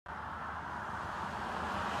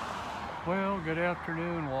Well, good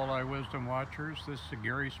afternoon, Walleye Wisdom Watchers. This is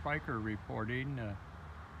Gary Spiker reporting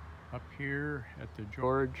up here at the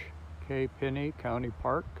George K. Pinney County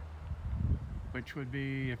Park, which would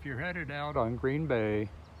be, if you're headed out on Green Bay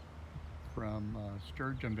from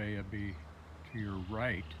Sturgeon Bay, it'd be to your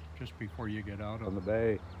right, just before you get out on the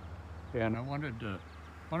bay. And I wanted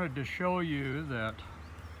to show you that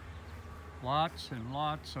lots and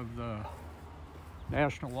lots of the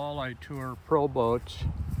National Walleye Tour pro boats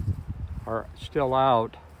are still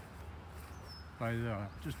out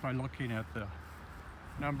just by looking at the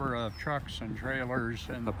number of trucks and trailers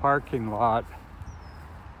in the parking lot.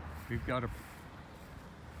 We've got a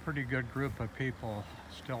pretty good group of people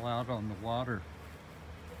still out on the water.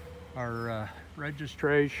 Our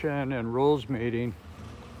registration and rules meeting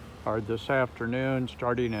are this afternoon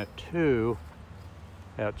starting at 2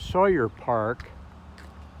 at Sawyer Park,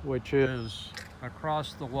 which is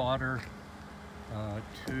across the water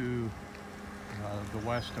to the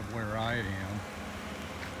west of where I am.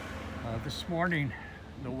 This morning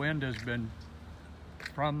the wind has been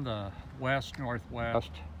from the west-northwest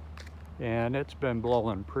and it's been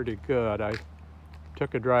blowing pretty good. I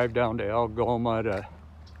took a drive down to Algoma to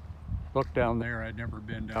look down there. I'd never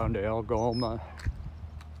been down to Algoma.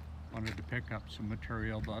 Wanted to pick up some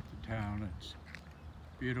material about the town. It's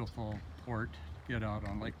a beautiful port to get out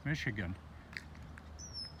on Lake Michigan.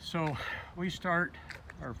 So we start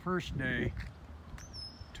our first day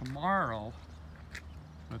tomorrow,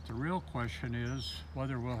 but the real question is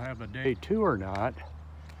whether we'll have a day 2 or not,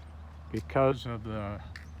 because of the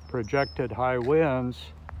projected high winds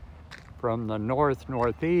from the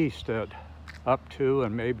northeast at up to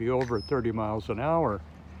and maybe over 30 miles an hour.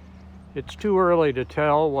 It's too early to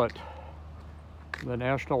tell what the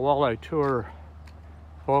National Walleye Tour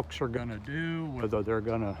folks are going to do, whether they're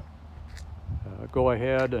going to go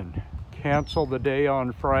ahead and cancel the day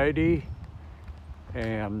on Friday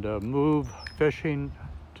and move fishing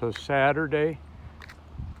to Saturday.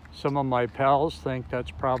 Some of my pals think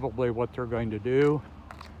that's probably what they're going to do.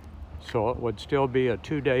 So it would still be a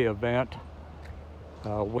 2-day event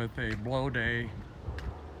with a blow day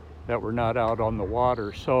that we're not out on the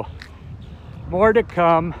water. So more to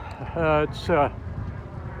come. It's a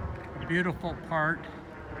beautiful part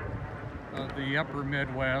of the upper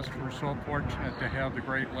Midwest. We're so fortunate to have the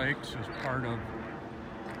Great Lakes as part of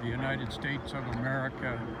the United States of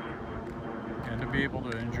America, and to be able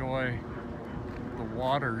to enjoy the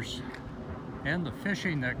waters and the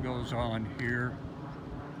fishing that goes on here,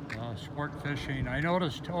 sport fishing. I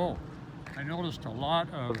noticed a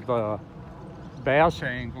lot of bass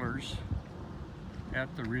anglers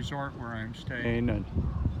at the resort where I'm staying, and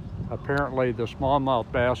apparently the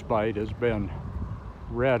smallmouth bass bite has been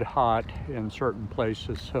red hot in certain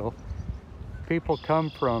places. So people come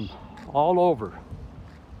from all over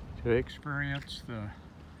to experience the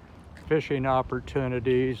fishing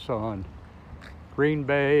opportunities on Green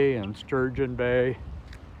Bay and Sturgeon Bay,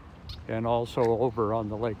 and also over on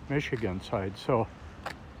the Lake Michigan side. So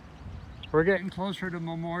we're getting closer to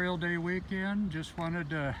Memorial Day weekend. Just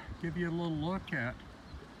wanted to give you a little look at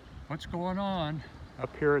what's going on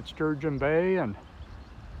up here at Sturgeon Bay, and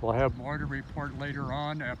we'll have more to report later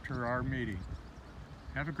on after our meeting.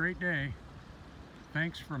 Have a great day.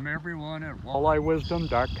 Thanks from everyone at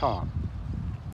walleyewisdom.com.